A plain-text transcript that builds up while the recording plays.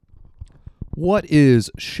What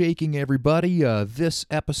is shaking, everybody? This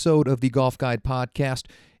episode of the Golf Guide podcast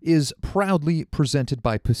is proudly presented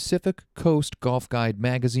by Pacific Coast Golf Guide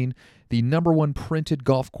magazine, the #1 printed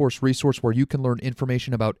golf course resource where you can learn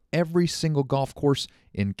information about every single golf course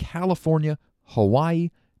in California,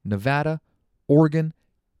 Hawaii, Nevada, Oregon,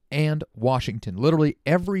 and Washington. Literally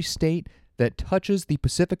every state that touches the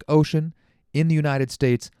Pacific Ocean in the United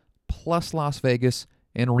States, plus Las Vegas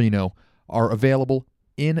and Reno, are available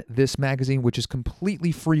in this magazine, which is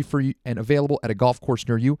completely free for you and available at a golf course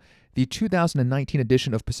near you. The 2019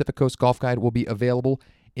 edition of Pacific Coast Golf Guide will be available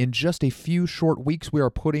in just a few short weeks. We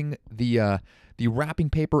are putting the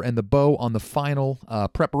wrapping paper and the bow on the final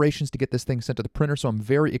preparations to get this thing sent to the printer, so I'm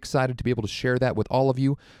very excited to be able to share that with all of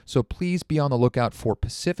you. So please be on the lookout for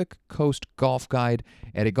Pacific Coast Golf Guide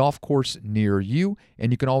at a golf course near you,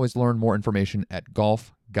 and you can always learn more information at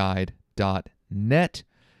golfguide.net.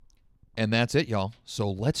 And that's it, y'all.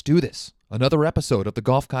 So let's do this. Another episode of the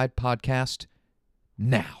Golf Guide podcast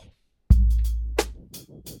now.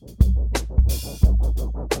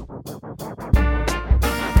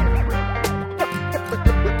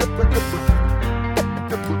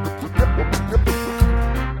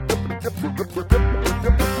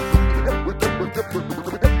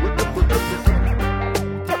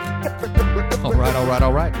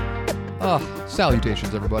 All right.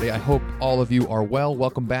 Salutations, everybody. I hope all of you are well.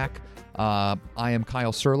 Welcome back. I am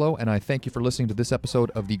Kyle Serlo, and I thank you for listening to this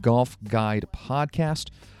episode of the Golf Guide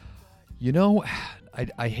podcast. You know,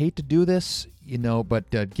 I hate to do this,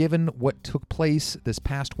 but given what took place this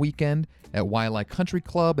past weekend at Waialae Country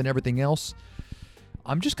Club and everything else,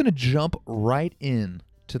 I'm just going to jump right in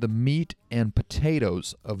to the meat and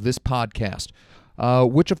potatoes of this podcast,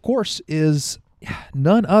 which, of course, is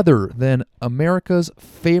none other than America's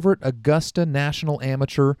favorite Augusta National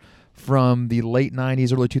Amateur from the late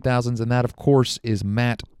 90s, early 2000s, and that, of course, is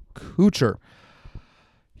Matt Kuchar.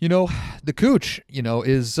 The Cooch,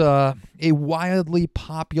 is a wildly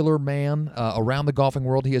popular man around the golfing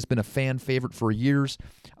world. He has been a fan favorite for years.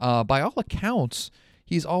 By all accounts,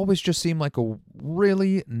 he's always just seemed like a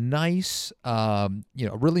really nice,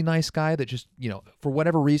 really nice guy that just, for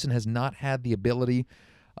whatever reason, has not had the ability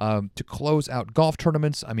to close out golf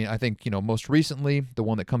tournaments. I mean, I think, most recently, the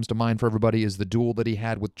one that comes to mind for everybody is the duel that he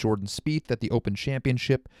had with Jordan Spieth at the Open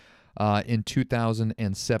Championship in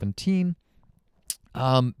 2017.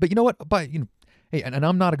 But you know what? Hey, and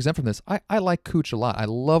I'm not exempt from this. I like Cooch a lot. I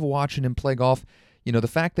love watching him play golf. The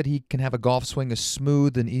fact that he can have a golf swing as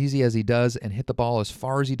smooth and easy as he does and hit the ball as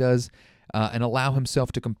far as he does, and allow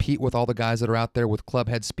himself to compete with all the guys that are out there with club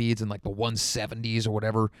head speeds and like the 170s or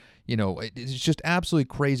whatever. It's just absolutely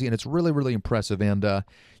crazy, and it's really, really impressive. And,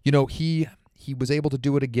 he was able to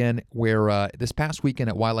do it again where this past weekend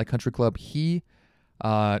at Waialae Country Club,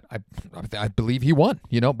 I believe he won,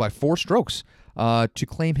 by 4 strokes to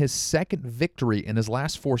claim his second victory in his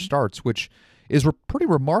last 4 starts, which is pretty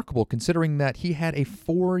remarkable considering that he had a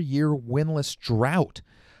 4-year winless drought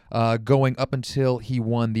going up until he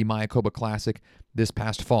won the Mayakoba Classic this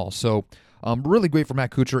past fall. So really great for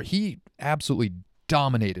Matt Kuchar. He absolutely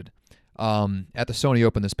dominated at the Sony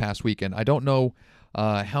Open this past weekend. I don't know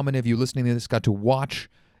how many of you listening to this got to watch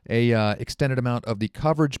a extended amount of the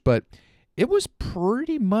coverage, but it was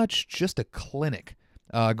pretty much just a clinic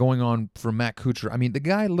going on for Matt Kuchar. I mean, the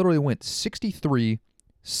guy literally went 63,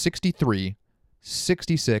 63,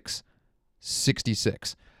 66,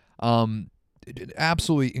 66.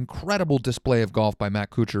 Absolutely incredible display of golf by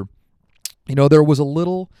Matt Kuchar. There was a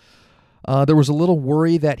little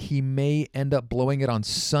worry that he may end up blowing it on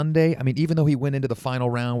Sunday. I mean, even though he went into the final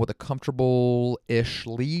round with a comfortable-ish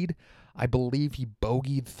lead, I believe he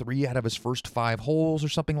bogeyed 3 out of his first 5 holes or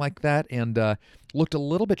something like that, and looked a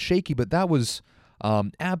little bit shaky, but that was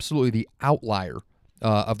absolutely the outlier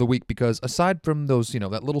of the week, because aside from those,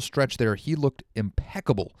 that little stretch there, he looked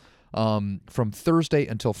impeccable from Thursday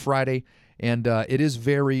until Friday. And it is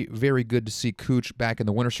very, very good to see Cooch back in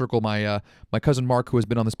the winner's circle. My cousin Mark, who has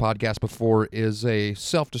been on this podcast before, is a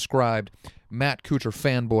self-described Matt Kuchar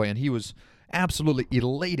fanboy, and he was absolutely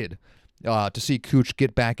elated to see Cooch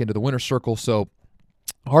get back into the winner's circle. So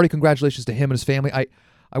hearty congratulations to him and his family. I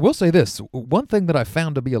will say this, one thing that I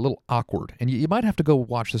found to be a little awkward, and you might have to go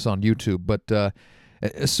watch this on YouTube, but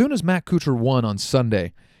as soon as Matt Kuchar won on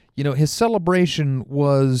Sunday, his celebration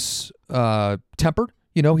was tempered.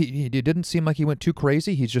 He didn't seem like he went too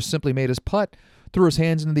crazy. He just simply made his putt, threw his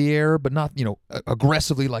hands into the air, but not,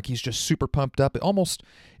 aggressively like he's just super pumped up. It almost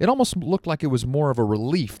looked like it was more of a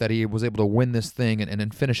relief that he was able to win this thing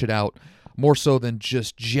and finish it out, more so than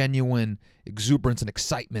just genuine exuberance and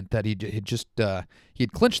excitement that he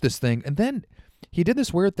had clinched this thing. And then he did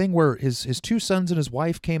this weird thing where his two sons and his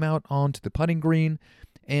wife came out onto the putting green,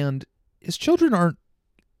 and his children aren't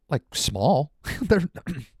like small. They're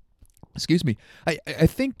excuse me. I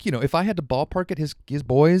think, if I had to ballpark it, his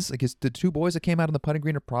boys, like the two boys that came out on the putting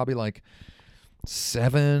green are probably like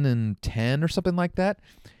 7 and 10 or something like that.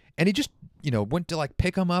 And he just, went to like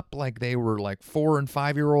pick them up like they were like 4 and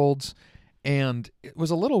 5-year-olds. And it was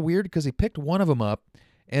a little weird because he picked one of them up,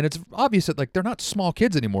 and it's obvious that like they're not small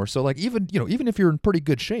kids anymore. So like even if you're in pretty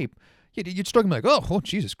good shape, you'd still be like, oh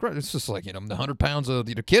Jesus Christ, it's just like, the 100 pounds of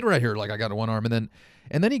kid right here. Like I got one arm, and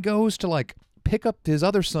then he goes to like pick up his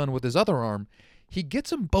other son with his other arm. He gets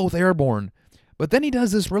them both airborne, but then he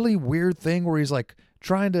does this really weird thing where he's like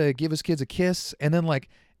trying to give his kids a kiss, and then like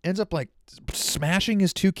ends up like smashing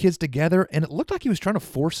his two kids together, and it looked like he was trying to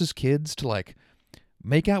force his kids to like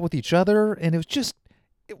make out with each other, and it was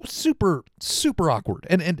super, super awkward.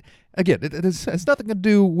 And again, it has nothing to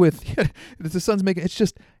do with the son's making. It's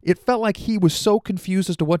just, it felt like he was so confused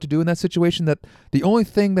as to what to do in that situation that the only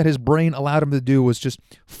thing that his brain allowed him to do was just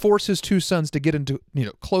force his two sons to get into,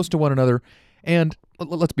 close to one another. And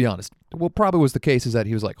let's be honest, what probably was the case is that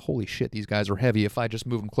he was like, holy shit, these guys are heavy. If I just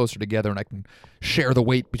move them closer together and I can share the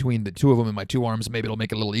weight between the two of them in my two arms, maybe it'll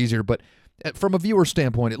make it a little easier. But from a viewer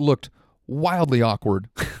standpoint, it looked wildly awkward.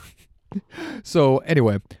 So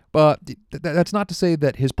anyway, but that's not to say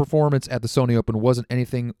that his performance at the Sony Open wasn't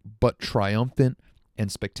anything but triumphant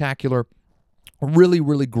and spectacular. Really,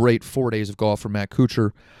 really great 4 days of golf for Matt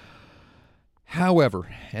Kuchar.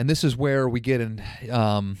 However, and this is where we get in,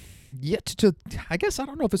 yet to, I guess, I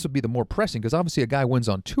don't know if this would be the more pressing, because obviously a guy wins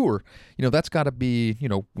on tour, that's got to be,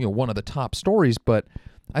 one of the top stories, but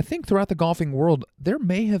I think throughout the golfing world, there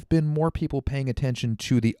may have been more people paying attention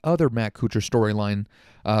to the other Matt Kuchar storyline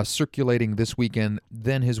circulating this weekend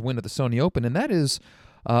than his win at the Sony Open, and that is,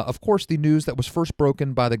 of course, the news that was first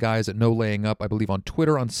broken by the guys at No Laying Up, I believe, on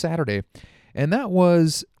Twitter on Saturday, and that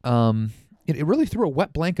was, it really threw a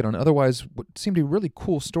wet blanket on otherwise what seemed to be a really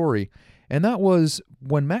cool story, and that was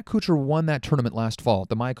when Matt Kuchar won that tournament last fall,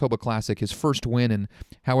 the Mayakoba Classic, his first win in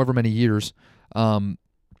however many years.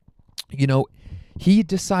 He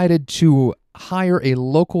decided to hire a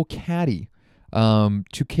local caddy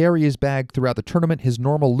to carry his bag throughout the tournament. His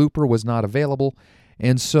normal looper was not available,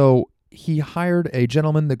 and so he hired a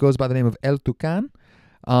gentleman that goes by the name of El Tucan.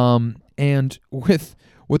 And with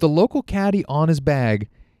a local caddy on his bag,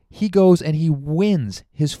 he goes and he wins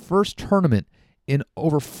his first tournament in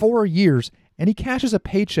over 4 years, and he cashes a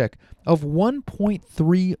paycheck of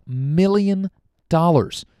 $1.3 million.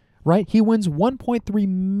 Right? He wins $1.3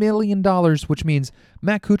 million, which means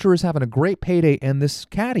Matt Kuchar is having a great payday, and this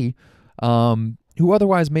caddy, who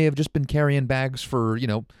otherwise may have just been carrying bags for,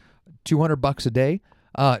 $200 a day,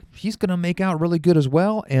 he's going to make out really good as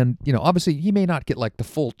well. And, obviously he may not get like the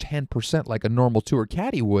full 10% like a normal tour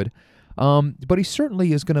caddy would, but he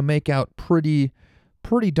certainly is going to make out pretty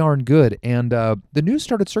darn good. And the news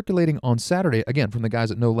started circulating on Saturday, again, from the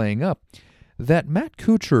guys at No Laying Up, that Matt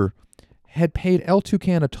Kuchar had paid El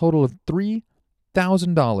Tucan a total of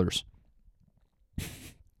 $3,000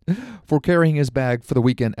 for carrying his bag for the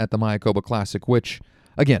weekend at the Mayakoba Classic, which,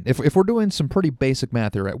 again, if we're doing some pretty basic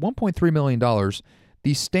math here, at $1.3 million,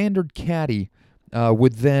 the standard caddy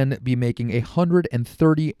would then be making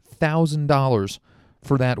 $130,000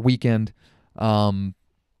 for that weekend, and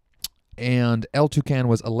El Tucan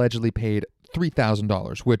was allegedly paid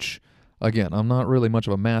 $3,000, which, again, I'm not really much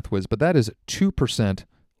of a math whiz, but that is 2%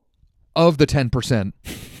 of the 10%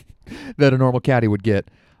 that a normal caddy would get.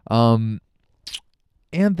 And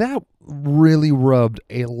that really rubbed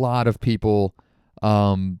a lot of people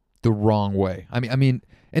the wrong way. I mean,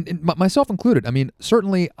 and myself included. I mean,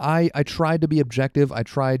 certainly I tried to be objective. I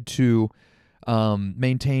tried to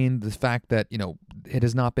maintain the fact that, it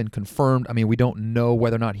has not been confirmed. I mean, we don't know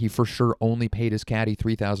whether or not he for sure only paid his caddy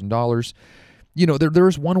 $3,000. There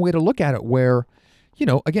is one way to look at it where,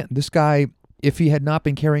 again, this guy, if he had not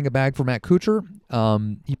been carrying a bag for Matt Kuchar,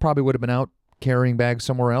 he probably would have been out carrying bags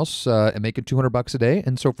somewhere else and making $200 a day.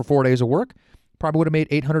 And so for 4 days of work, probably would have made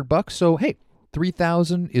 $800. So hey,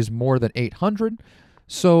 $3,000 is more than $800.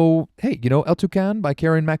 So hey, El Tucan, by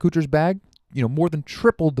carrying Matt Kuchar's bag, more than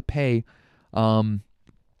tripled the pay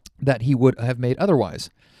that he would have made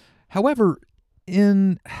otherwise. However,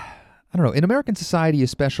 in American society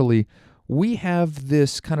especially, we have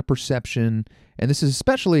this kind of perception, and this is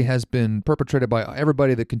especially has been perpetrated by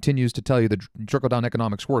everybody that continues to tell you that trickle-down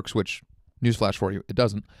economics works, which, newsflash for you, it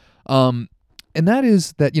doesn't. And that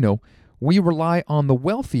is that, we rely on the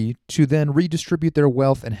wealthy to then redistribute their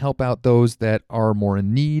wealth and help out those that are more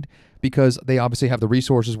in need, because they obviously have the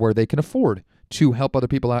resources where they can afford to help other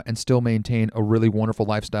people out and still maintain a really wonderful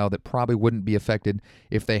lifestyle that probably wouldn't be affected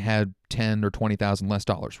if they had 10 or 20,000 less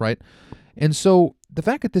dollars, right? And so the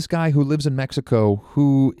fact that this guy who lives in Mexico,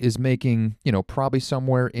 who is making, probably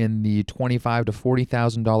somewhere in the $25,000 to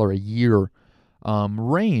 $40,000 a year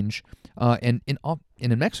range, and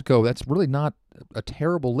in Mexico, that's really not a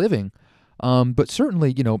terrible living, but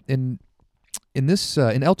certainly, in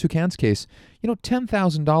El Toucan's case,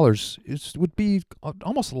 $10,000 would be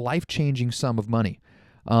almost a life-changing sum of money.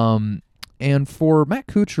 And for Matt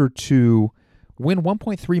Kuchar to win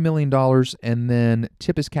 $1.3 million and then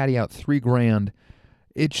tip his caddy out $3,000,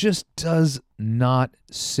 it just does not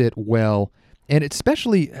sit well. And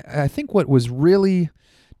especially, I think what was really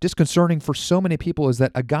disconcerting for so many people is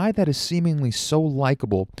that a guy that is seemingly so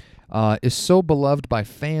likable, is so beloved by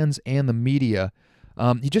fans and the media.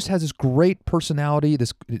 He just has this great personality,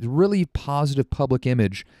 this really positive public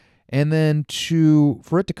image, and then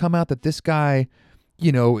for it to come out that this guy,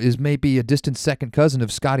 is maybe a distant second cousin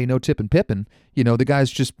of Scotty No Tip and Pippen. The guy's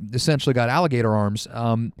just essentially got alligator arms.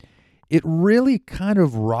 It really kind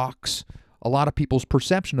of rocks a lot of people's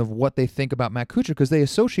perception of what they think about Matt Kuchar, because they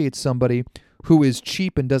associate somebody who is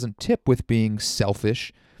cheap and doesn't tip with being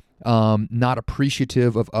selfish, not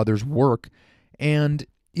appreciative of others' work, and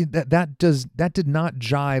that did not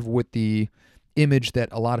jive with the image that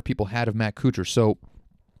a lot of people had of Matt Kuchar. So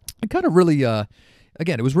it kind of really,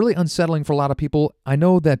 again, it was really unsettling for a lot of people. I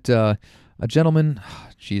know that a gentleman,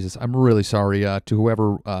 Jesus, I'm really sorry to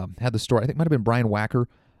whoever had the story. I think it might have been Brian Wacker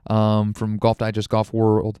from Golf Digest Golf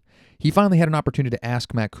World. He finally had an opportunity to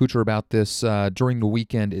ask Matt Kuchar about this during the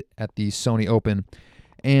weekend at the Sony Open,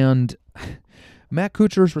 and Matt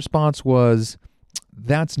Kuchar's response was,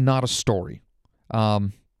 "That's not a story.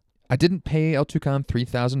 I didn't pay El Toucan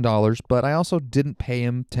 $3,000, but I also didn't pay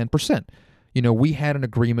him 10%. We had an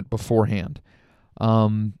agreement beforehand."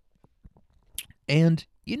 And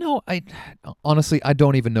I honestly, I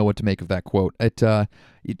don't even know what to make of that quote. It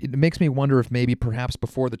makes me wonder if maybe perhaps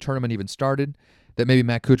before the tournament even started, that maybe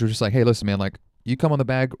Matt Kuchar was just like, "Hey, listen, man, like, you come on the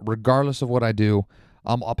bag, regardless of what I do,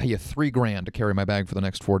 I'll pay you $3,000 to carry my bag for the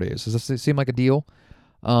next 4 days." Does this seem like a deal?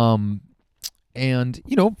 And,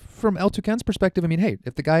 from El Toucan's perspective, I mean, hey,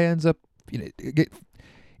 if the guy ends up,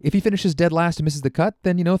 if he finishes dead last and misses the cut,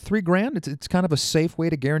 then, $3,000, it's kind of a safe way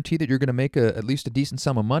to guarantee that you're going to make at least a decent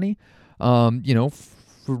sum of money.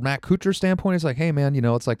 For Matt Kuchar's standpoint, it's like, hey, man,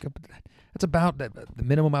 it's like, that's about the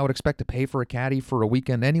minimum I would expect to pay for a caddy for a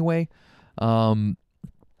weekend anyway.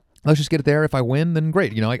 Let's just get it there. If I win, then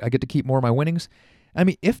great. I get to keep more of my winnings. I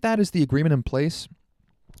mean, if that is the agreement in place,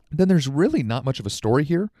 then there's really not much of a story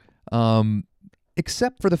here,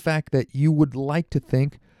 except for the fact that you would like to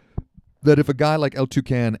think that if a guy like El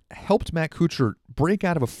Toucan helped Matt Kuchar break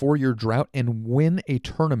out of a 4-year drought and win a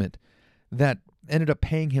tournament that ended up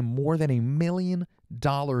paying him more than $1 million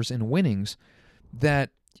in winnings,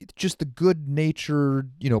 that just the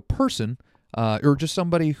good-natured, person, or just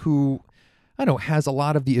somebody who, I don't know, has a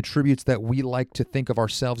lot of the attributes that we like to think of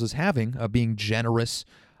ourselves as having, being generous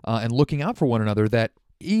and looking out for one another, that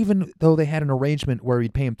even though they had an arrangement where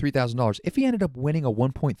he'd pay him $3,000, if he ended up winning a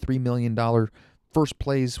 $1.3 million first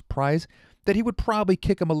place prize, that he would probably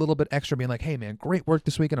kick him a little bit extra, being like, "Hey, man, great work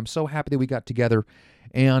this weekend. I'm so happy that we got together."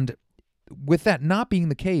 And with that not being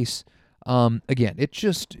the case, again, it's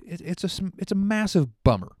a massive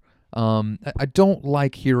bummer. I don't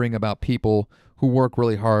like hearing about people who work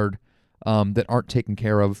really hard that aren't taken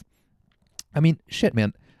care of. I mean, shit,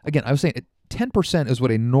 man. Again, I was saying 10% is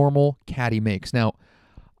what a normal caddy makes. Now,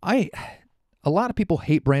 a lot of people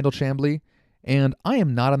hate Brandel Chambly, and I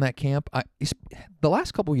am not in that camp. The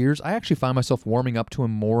last couple of years, I actually find myself warming up to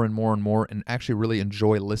him more and more and more, and actually really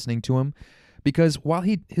enjoy listening to him, because while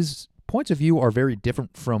his points of view are very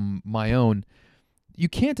different from my own, you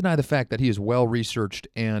can't deny the fact that he is well researched,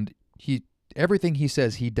 and everything he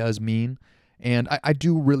says he does mean, and I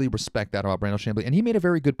do really respect that about Brandel Chambly. And he made a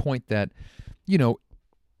very good point that,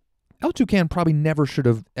 El Toucan probably never should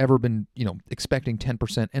have ever been, expecting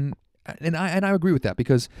 10%, and I agree with that,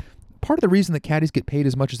 because part of the reason that caddies get paid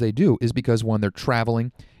as much as they do is because, one, they're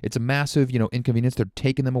traveling. It's a massive, inconvenience. They're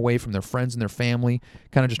taking them away from their friends and their family,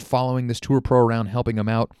 kind of just following this tour pro around, helping them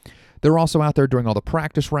out. They're also out there doing all the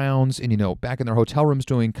practice rounds and, back in their hotel rooms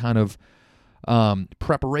doing kind of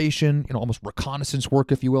preparation, almost reconnaissance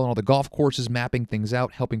work, if you will, on all the golf courses, mapping things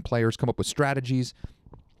out, helping players come up with strategies.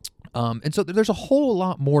 And so there's a whole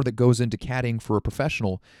lot more that goes into caddying for a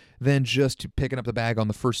professional than just picking up the bag on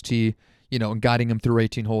the first tee, and guiding them through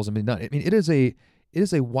 18 holes and being done. I mean, it is a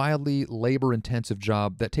wildly labor-intensive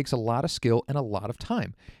job that takes a lot of skill and a lot of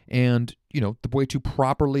time. And, the way to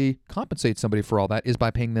properly compensate somebody for all that is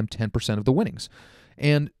by paying them 10% of the winnings.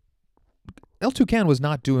 And El Toucan was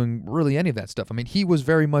not doing really any of that stuff. I mean, he was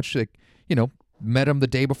very much like, met him the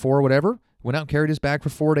day before or whatever, went out and carried his bag for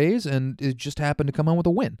 4 days, and it just happened to come home with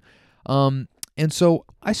a win. And so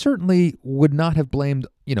I certainly would not have blamed,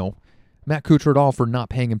 Matt Kuchar at all for not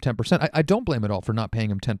paying him 10%. I don't blame at all for not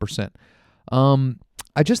paying him 10%.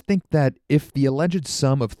 I just think that if the alleged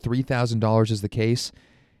sum of $3,000 is the case,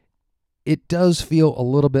 it does feel a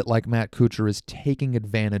little bit like Matt Kuchar is taking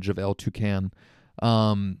advantage of El Toucan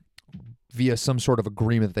via some sort of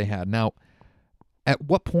agreement that they had. Now, at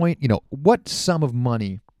what point, what sum of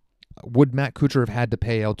money would Matt Kuchar have had to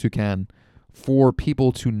pay El Toucan for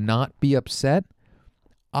people to not be upset?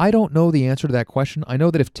 I don't know the answer to that question. I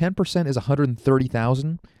know that if 10% is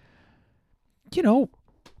 $130,000,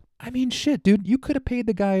 I mean, shit, dude, you could have paid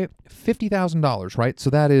the guy $50,000, right?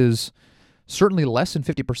 So that is certainly less than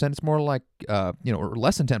 50%. It's more like, or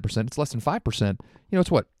less than 10%. It's less than 5%.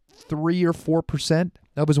 It's what, 3 or 4%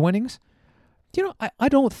 of his winnings? I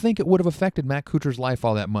don't think it would have affected Matt Kuchar's life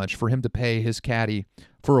all that much for him to pay his caddy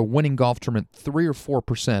for a winning golf tournament 3 or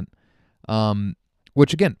 4%,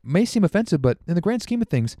 which, again, may seem offensive, but in the grand scheme of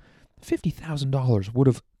things, $50,000 would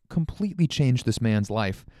have completely changed this man's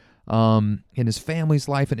life. In his family's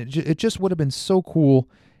life, and it just would have been so cool,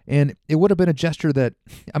 and it would have been a gesture that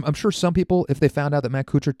I'm sure some people, if they found out that Matt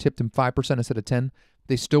Kuchar tipped him 5% instead of 10%,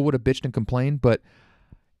 they still would have bitched and complained. But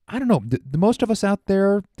I don't know, the most of us out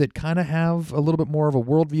there that kind of have a little bit more of a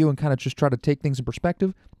worldview and kind of just try to take things in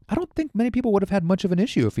perspective, I don't think many people would have had much of an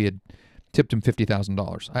issue if he had tipped him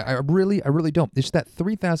 $50,000. I really don't. It's that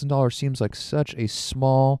 $3,000 seems like such a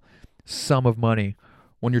small sum of money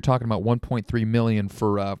when you're talking about $1.3 million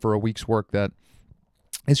for a week's work, that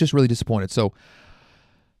it's just really disappointed. So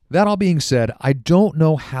that all being said, I don't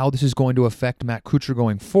know how this is going to affect Matt Kuchar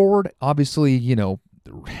going forward. Obviously,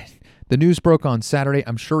 the news broke on Saturday.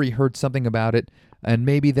 I'm sure he heard something about it, and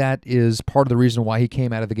maybe that is part of the reason why he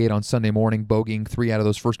came out of the gate on Sunday morning, bogeying 3 out of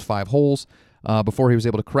those first 5 holes before he was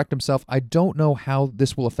able to correct himself. I don't know how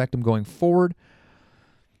this will affect him going forward.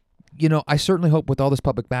 I certainly hope with all this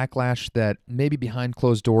public backlash that maybe behind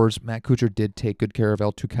closed doors, Matt Kuchar did take good care of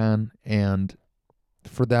El Toucan, and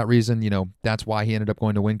for that reason, that's why he ended up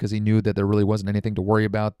going to win, because he knew that there really wasn't anything to worry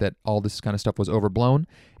about, that all this kind of stuff was overblown,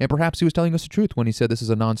 and perhaps he was telling us the truth when he said this is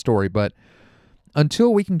a non-story. But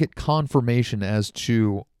until we can get confirmation as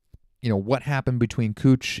to, what happened between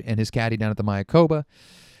Kuch and his caddy down at the Mayakoba,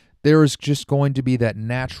 there is just going to be that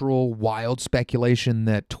natural, wild speculation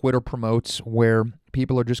that Twitter promotes, where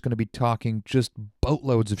people are just going to be talking just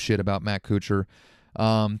boatloads of shit about Matt Kuchar,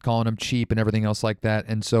 calling him cheap and everything else like that.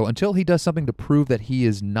 And so until he does something to prove that he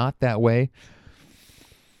is not that way,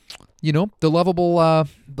 the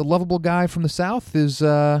lovable guy from the South is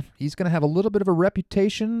he's going to have a little bit of a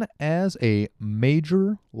reputation as a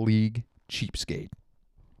major league cheapskate.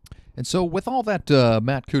 And so with all that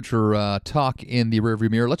Matt Kuchar talk in the rearview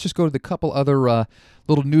mirror, let's just go to the couple other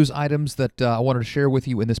little news items that I wanted to share with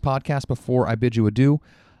you in this podcast before I bid you adieu.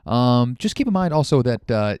 Just keep in mind also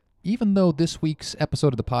that even though this week's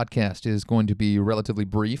episode of the podcast is going to be relatively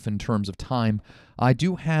brief in terms of time, I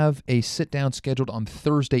do have a sit-down scheduled on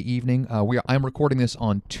Thursday evening. I'm recording this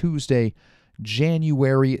on Tuesday,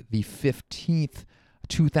 January the 15th,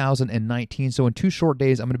 2019. So in 2 short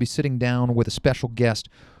days, I'm going to be sitting down with a special guest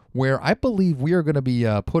where I believe we are going to be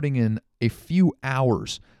putting in a few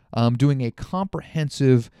hours doing a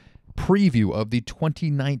comprehensive preview of the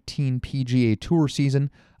 2019 PGA Tour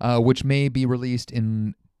season, which may be released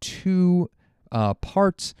in 2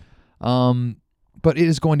 parts, but it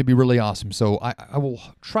is going to be really awesome. So I will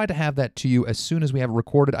try to have that to you as soon as we have it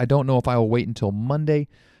recorded. I don't know if I will wait until Monday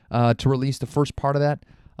to release the first part of that.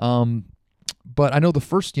 But I know the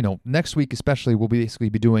first, next week especially, we'll basically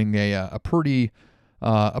be doing a pretty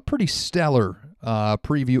stellar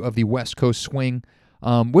preview of the West Coast Swing,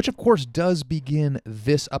 which of course does begin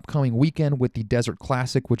this upcoming weekend with the Desert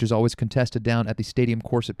Classic, which is always contested down at the Stadium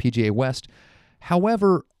Course at PGA West.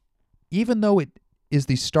 However, even though it is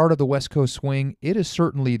the start of the West Coast Swing, it is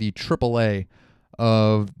certainly the AAA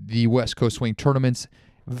of the West Coast Swing tournaments.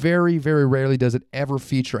 Very, very rarely does it ever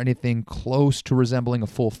feature anything close to resembling a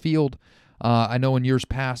full field. I know in years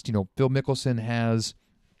past, Phil Mickelson has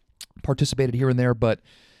participated here and there, but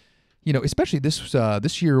especially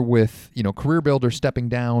this year with Career Builder stepping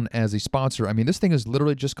down as a sponsor. I mean, this thing is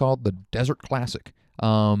literally just called the Desert Classic,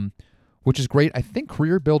 which is great. I think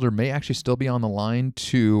Career Builder may actually still be on the line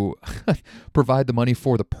to provide the money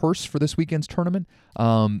for the purse for this weekend's tournament.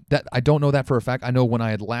 That I don't know that for a fact. I know when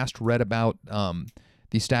I had last read about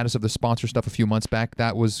the status of the sponsor stuff a few months back,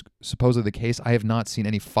 that was supposedly the case. I have not seen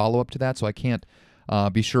any follow-up to that, so I can't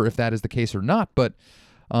be sure if that is the case or not. But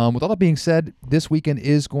With all that being said, this weekend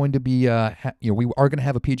is going to be, we are going to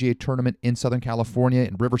have a PGA tournament in Southern California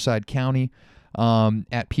in Riverside County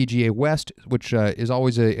at PGA West, which is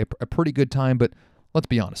always a pretty good time. But let's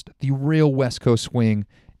be honest, the real West Coast swing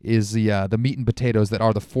is the meat and potatoes that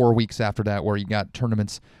are the 4 weeks after that, where you got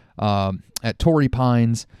tournaments at Torrey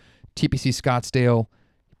Pines, TPC Scottsdale,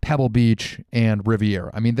 Pebble Beach, and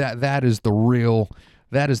Riviera. I mean, that is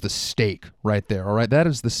the steak right there, all right? That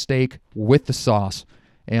is the steak with the sauce.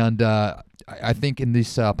 And I think in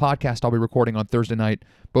this podcast I'll be recording on Thursday night,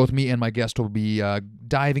 both me and my guest will be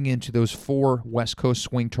diving into those 4 West Coast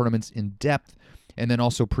swing tournaments in depth, and then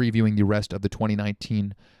also previewing the rest of the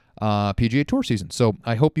 2019 PGA Tour season. So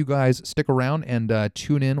I hope you guys stick around and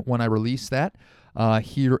tune in when I release that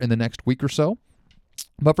here in the next week or so.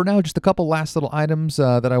 But for now, just a couple last little items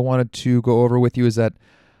that I wanted to go over with you is that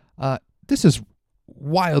this is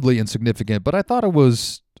wildly insignificant, but I thought it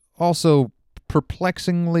was also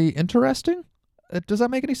perplexingly interesting. Does that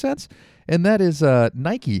make any sense? And that is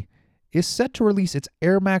Nike is set to release its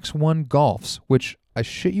Air Max 1 Golfs, which, I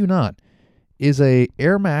shit you not, is a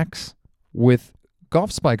Air Max with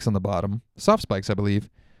golf spikes on the bottom, soft spikes, I believe,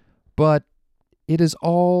 but it is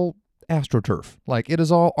all AstroTurf. Like, it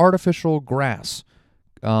is all artificial grass.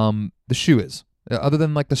 The shoe is, other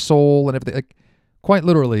than like the sole and everything, like, quite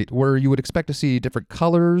literally, where you would expect to see different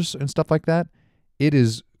colors and stuff like that, it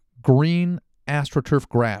is green AstroTurf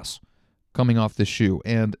grass coming off this shoe.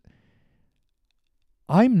 And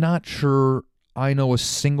I'm not sure I know a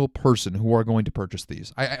single person who are going to purchase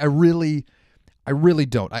these. I really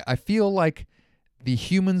don't. I feel like the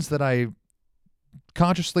humans that I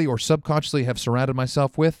consciously or subconsciously have surrounded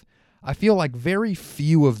myself with, I feel like very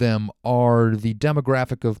few of them are the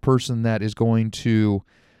demographic of person that is going to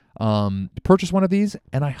purchase one of these.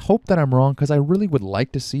 And I hope that I'm wrong, because I really would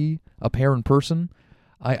like to see a pair in person.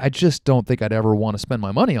 I just don't think I'd ever want to spend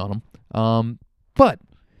my money on them. But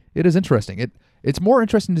it is interesting. It's more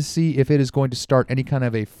interesting to see if it is going to start any kind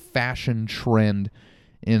of a fashion trend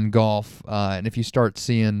in golf. And if you start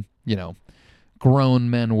seeing, grown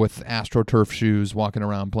men with AstroTurf shoes walking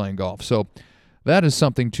around playing golf. So that is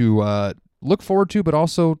something to look forward to, but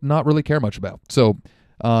also not really care much about. So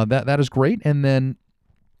that is great. And then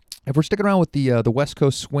if we're sticking around with the West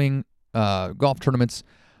Coast swing golf tournaments,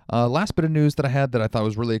 last bit of news that I had that I thought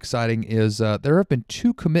was really exciting is there have been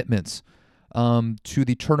 2 commitments to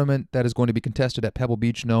the tournament that is going to be contested at Pebble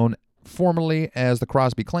Beach, known formerly as the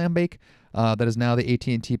Crosby Clambake, that is now the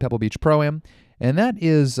AT&T Pebble Beach Pro-Am. And that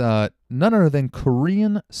is none other than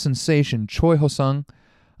Korean sensation Choi Ho-sung.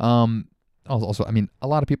 Also, I mean, a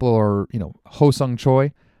lot of people are, Ho-sung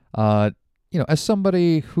Choi. As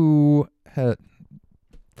somebody who,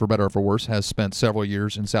 for better or for worse, has spent several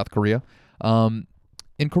years in South Korea.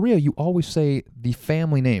 In Korea, you always say the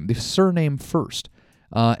family name, the surname first,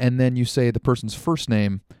 and then you say the person's first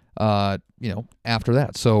name, after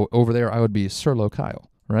that. So over there, I would be Serlo Kyle,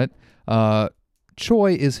 right?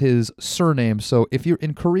 Choi is his surname, so if you're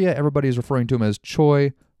in Korea, everybody is referring to him as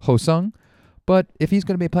Choi Ho-sung. But if he's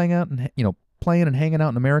going to be playing and hanging out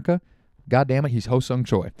in America, God damn it, he's Ho-sung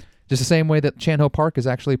Choi. Just the same way that Chan Ho Park is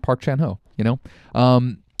actually Park Chan Ho,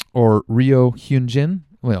 or Rio Hyunjin.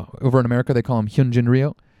 Well, over in America, they call him Hyunjin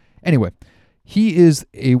Rio. Anyway, he is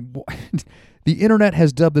the internet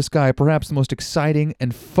has dubbed this guy perhaps the most exciting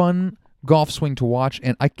and fun golf swing to watch,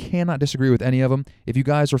 and I cannot disagree with any of them. If you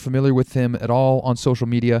guys are familiar with him at all on social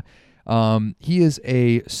media, he is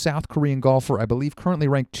a South Korean golfer, I believe currently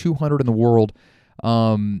ranked 200 in the world,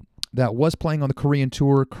 that was playing on the Korean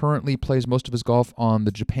Tour, currently plays most of his golf on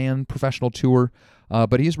the Japan Professional Tour,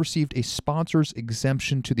 but he has received a sponsor's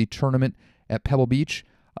exemption to the tournament at Pebble Beach,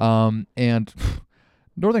 and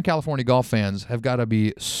Northern California golf fans have got to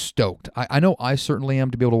be stoked. I know I certainly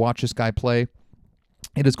am, to be able to watch this guy play.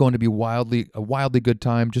 It is going to be a wildly good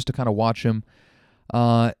time just to kind of watch him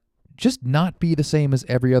just not be the same as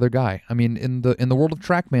every other guy. I mean, in the world of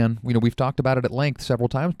TrackMan, we've talked about it at length several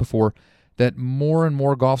times before, that more and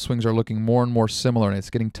more golf swings are looking more and more similar, and it's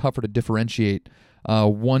getting tougher to differentiate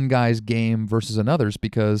one guy's game versus another's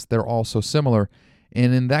because they're all so similar.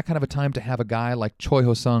 And in that kind of a time, to have a guy like Choi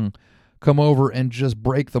Ho-sung come over and just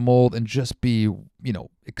break the mold and just be,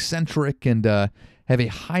 eccentric and have a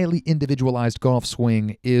highly individualized golf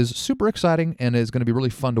swing is super exciting and is going to be really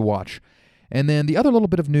fun to watch. And then the other little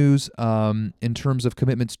bit of news in terms of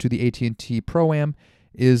commitments to the AT&T Pro-Am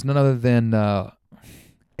is none other than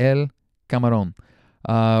El Camarón,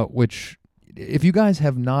 which, if you guys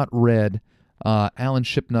have not read Alan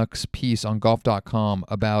Shipnuck's piece on golf.com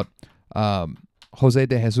about Jose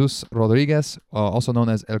de Jesus Rodriguez, also known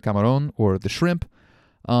as El Camarón or the Shrimp,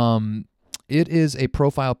 It is a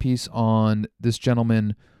profile piece on this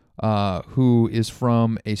gentleman who is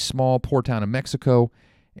from a small poor town in Mexico,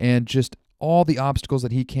 and just all the obstacles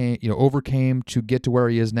that he overcame to get to where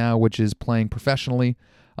he is now, which is playing professionally.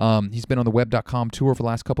 He's been on the Web.com tour for the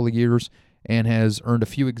last couple of years and has earned a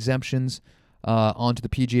few exemptions onto the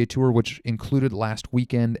PGA Tour, which included last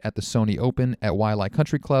weekend at the Sony Open at Waialae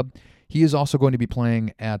Country Club. He is also going to be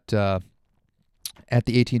playing at the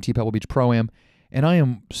AT&T Pebble Beach Pro-Am, and I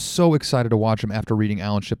am so excited to watch him after reading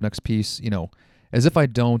Alan Shipnuck's piece. As if I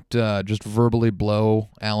don't just verbally blow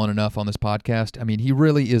Alan enough on this podcast. I mean, he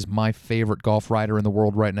really is my favorite golf writer in the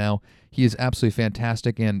world right now. He is absolutely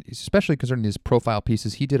fantastic, and especially concerning his profile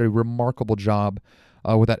pieces, he did a remarkable job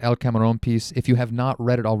with that El Camarón piece. If you have not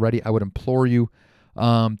read it already, I would implore you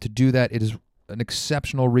to do that. It is an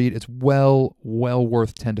exceptional read. It's well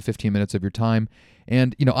worth 10 to 15 minutes of your time.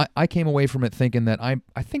 And, I came away from it thinking that I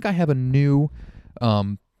think I have a new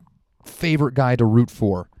favorite guy to root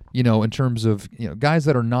for. In terms of guys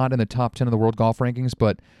that are not in the top 10 of the world golf rankings,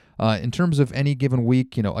 but in terms of any given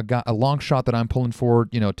week, a long shot that I'm pulling for,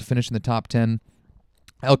 to finish in the top 10,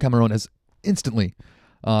 El Camarón has instantly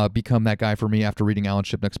become that guy for me after reading Alan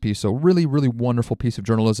Shipnuck's piece. So really, really wonderful piece of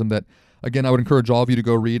journalism that, again, I would encourage all of you to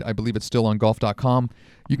go read. I believe it's still on golf.com.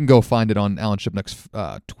 You can go find it on Alan Shipnuck's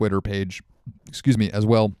Twitter page, as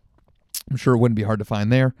well. I'm sure it wouldn't be hard to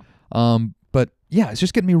find there. But yeah, it's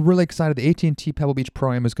just getting me really excited. The AT&T Pebble Beach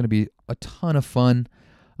Pro-Am is going to be a ton of fun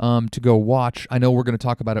to go watch. I know we're going to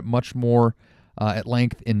talk about it much more at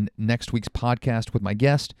length in next week's podcast with my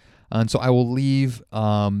guest. And so I will leave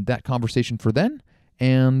that conversation for then.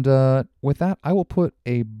 And with that, I will put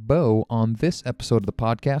a bow on this episode of the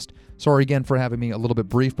podcast. Sorry again for having me a little bit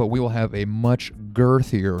brief, but we will have a much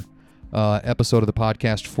girthier episode of the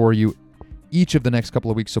podcast for you each of the next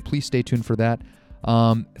couple of weeks. So please stay tuned for that.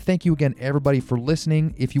 Thank you again, everybody, for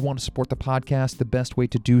listening. If you want to support the podcast, the best way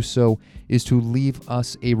to do so is to leave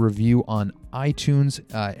us a review on iTunes.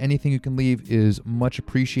 Anything you can leave is much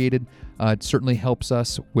appreciated. It certainly helps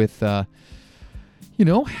us with,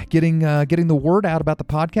 getting the word out about the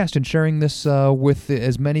podcast and sharing this with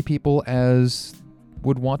as many people as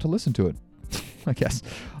would want to listen to it, I guess.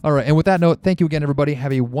 All right, and with that note, thank you again, everybody.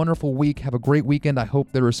 Have a wonderful week. Have a great weekend. I hope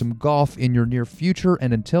there is some golf in your near future.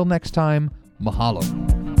 And until next time,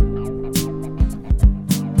 mahalo.